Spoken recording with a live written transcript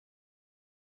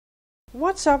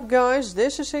What's up, guys?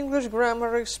 This is English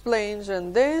Grammar Explains,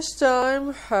 and this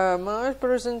time my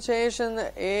presentation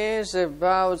is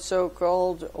about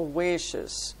so-called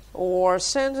wishes or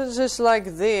sentences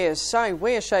like this. I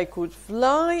wish I could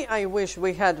fly. I wish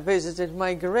we had visited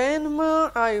my grandma.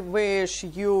 I wish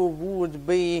you would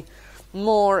be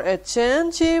more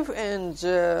attentive, and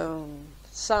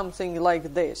something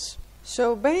like this.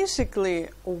 So basically,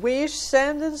 wish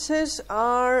sentences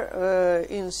are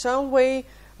in some way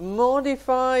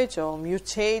modified or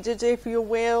mutated, if you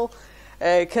will,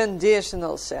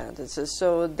 conditional sentences.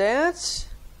 So that's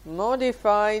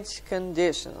modified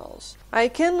conditionals. I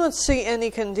cannot see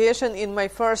any condition in my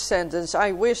first sentence,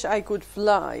 I wish I could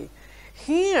fly.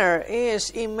 Here is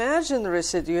imaginary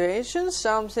situation,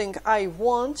 something I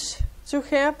want to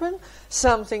happen,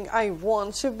 something I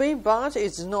want to be, but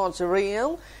it's not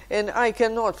real, and I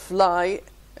cannot fly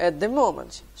at the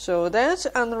moment. So that's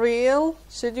unreal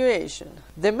situation.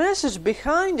 The message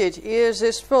behind it is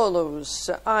as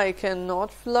follows: I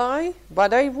cannot fly,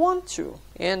 but I want to,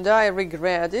 and I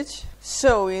regret it.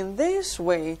 So in this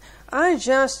way, I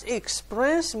just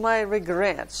express my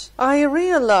regrets. I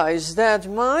realize that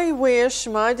my wish,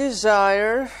 my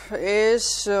desire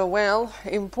is,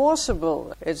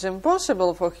 impossible. It's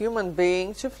impossible for human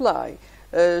being to fly.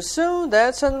 So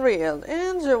that's unreal,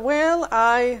 and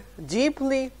I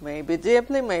deeply,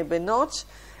 maybe not,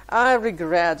 I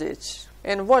regret it.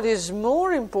 And what is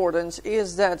more important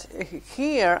is that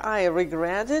here I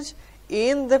regret it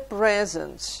in the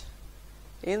present.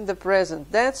 In the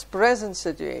present, that's present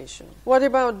situation. What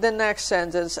about the next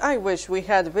sentence? I wish we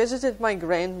had visited my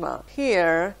grandma.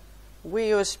 Here we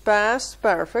use past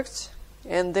perfect,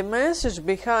 and the message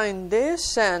behind this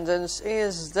sentence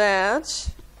is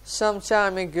that some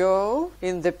time ago,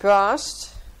 in the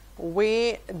past,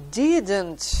 we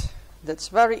didn't, that's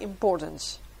very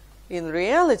important, in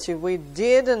reality we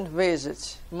didn't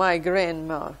visit my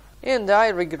grandma, and I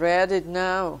regret it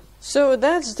now. So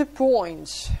that's the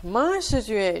point. My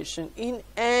situation in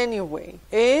any way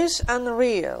is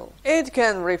unreal. It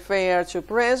can refer to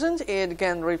present, it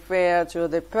can refer to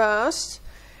the past,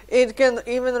 it can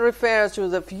even refer to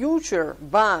the future,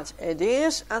 but it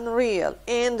is unreal,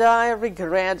 and I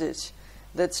regret it.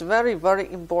 That's very,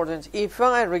 very important. If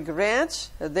I regret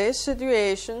this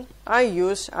situation, I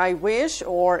use I wish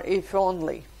or if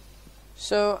only.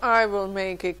 So I will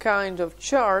make a kind of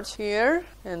chart here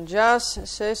and just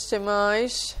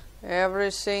systemize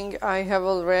everything I have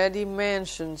already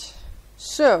mentioned.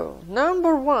 So,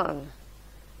 number one,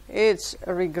 it's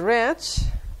regret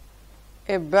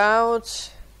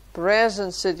about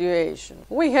present situation.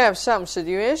 We have some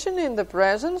situation in the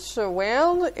present, so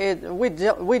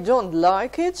we don't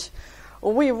like it,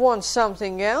 we want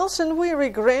something else, and we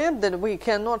regret that we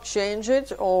cannot change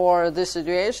it, or the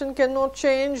situation cannot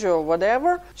change, or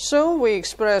whatever. So we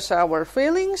express our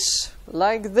feelings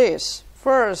like this.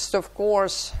 First, of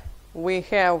course, we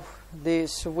have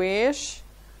this wish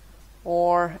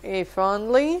or if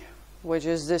only, which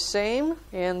is the same,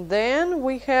 and then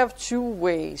we have two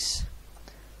ways.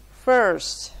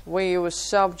 First, we use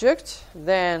subject,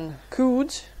 then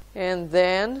could, and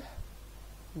then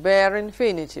bare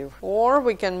infinitive. Or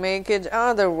we can make it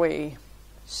other way.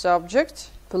 Subject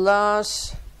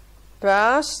plus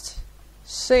past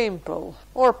simple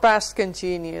or past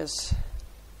continuous.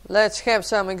 Let's have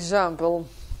some example.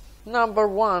 Number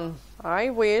one, I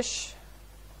wish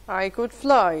I could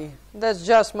fly. That's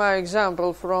just my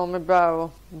example from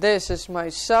above. This is my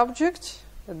subject,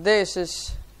 this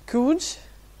is could,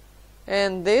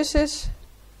 and this is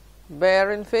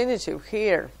bare infinitive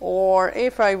here. Or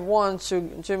if I want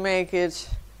to make it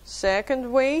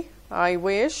second way, I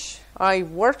wish I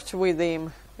worked with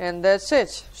him, and that's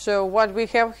it. So what we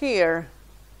have here,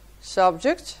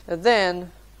 subject,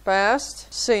 then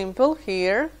past simple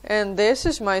here, and this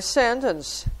is my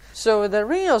sentence. So the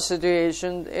real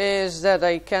situation is that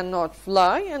I cannot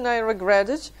fly and I regret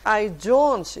it. I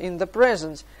don't, in the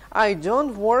present, I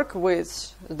don't work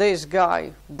with this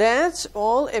guy. That's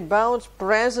all about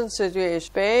present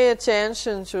situation. Pay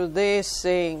attention to this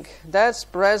thing. That's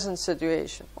present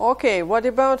situation. Okay, what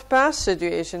about past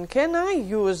situation? Can I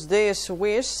use these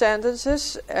wish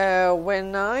sentences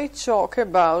when I talk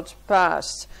about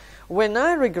past? When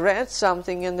I regret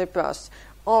something in the past?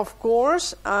 Of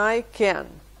course I can.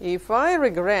 If I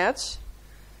regret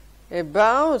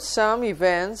about some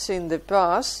events in the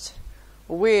past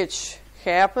which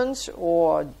happened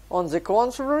or on the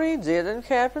contrary didn't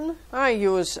happen, I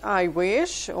use I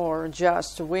wish or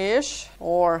just wish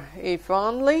or if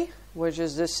only, which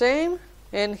is the same.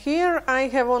 And here I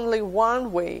have only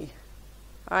one way.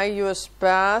 I use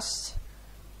past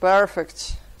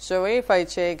perfect. So if I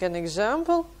take an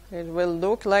example, it will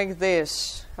look like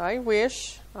this. I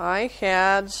wish I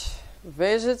had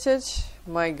visited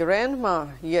my grandma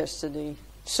yesterday.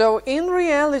 So in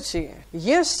reality,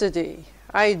 yesterday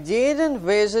I didn't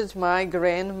visit my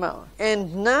grandma,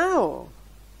 and now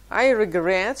I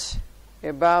regret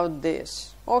about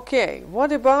this. Okay,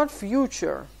 what about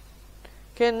future?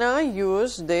 Can I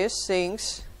use these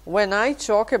things when I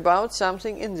talk about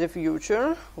something in the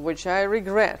future which I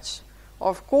regret?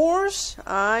 Of course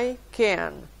I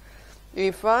can.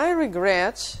 If I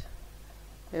regret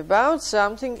about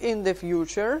something in the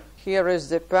future, here is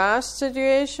the past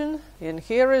situation and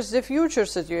here is the future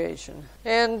situation.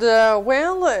 And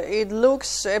well, it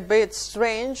looks a bit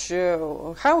strange.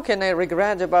 How can I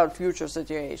regret about future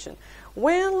situation?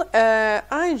 Well,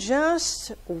 I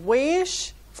just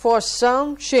wish for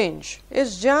some change.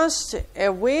 It's just a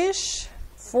wish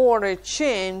for a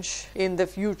change in the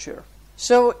future.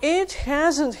 So it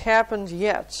hasn't happened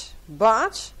yet,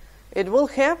 but it will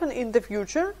happen in the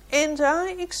future, and I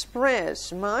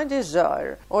express my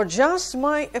desire or just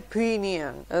my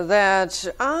opinion that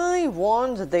I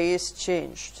want this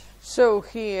changed. So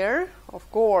here, of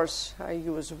course, I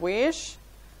use wish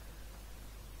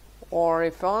or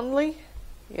if only,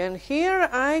 and here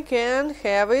I can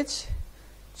have it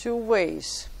two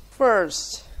ways.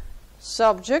 First,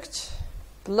 subject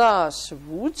plus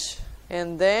would,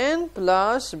 and then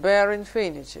plus bare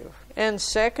infinitive. And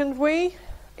second way,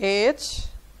 it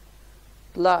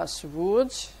plus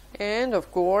would, and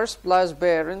of course plus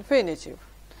bare infinitive.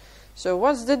 So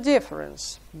what's the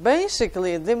difference?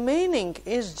 Basically the meaning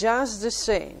is just the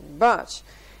same, but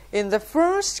in the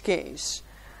first case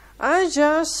I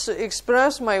just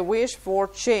express my wish for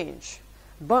change,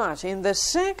 but in the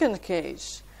second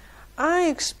case I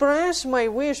express my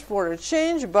wish for a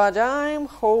change, but I'm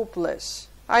hopeless.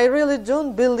 I really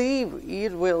don't believe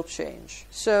it will change.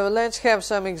 So let's have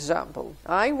some example.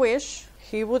 I wish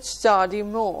he would study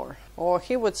more, or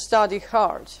he would study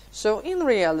hard. So in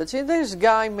reality, this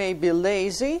guy may be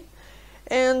lazy,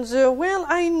 and well,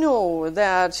 I know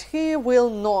that he will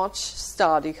not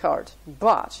study hard,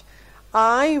 but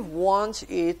I want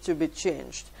it to be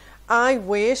changed. I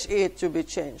wish it to be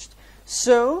changed.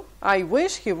 So I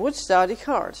wish he would study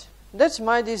hard. That's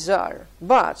my desire.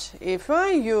 But if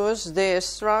I use this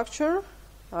structure,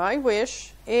 I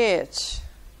wish it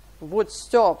would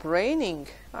stop raining,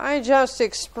 I just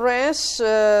express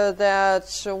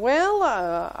that, well,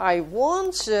 I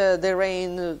want the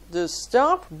rain to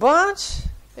stop, but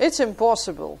it's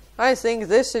impossible. I think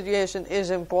this situation is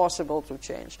impossible to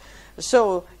change.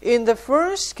 So in the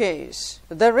first case,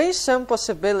 there is some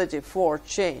possibility for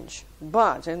change,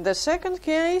 but in the second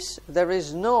case, there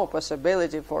is no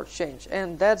possibility for change,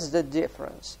 and that's the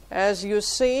difference. As you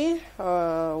see,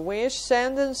 wish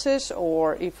sentences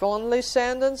or if only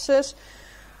sentences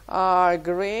are a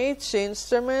great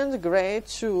instrument, great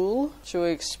tool to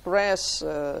express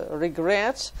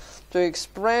regret, to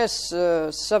express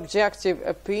subjective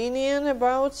opinion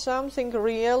about something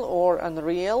real or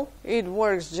unreal. It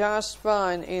works just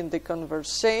fine in the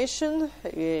conversation,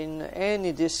 in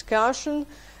any discussion.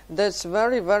 That's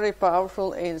very, very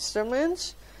powerful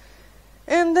instrument.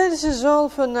 And this is all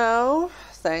for now.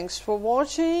 Thanks for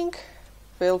watching.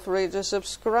 Feel free to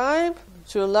subscribe,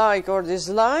 to like or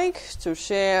dislike, to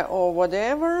share or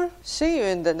whatever. See you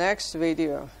in the next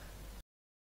video.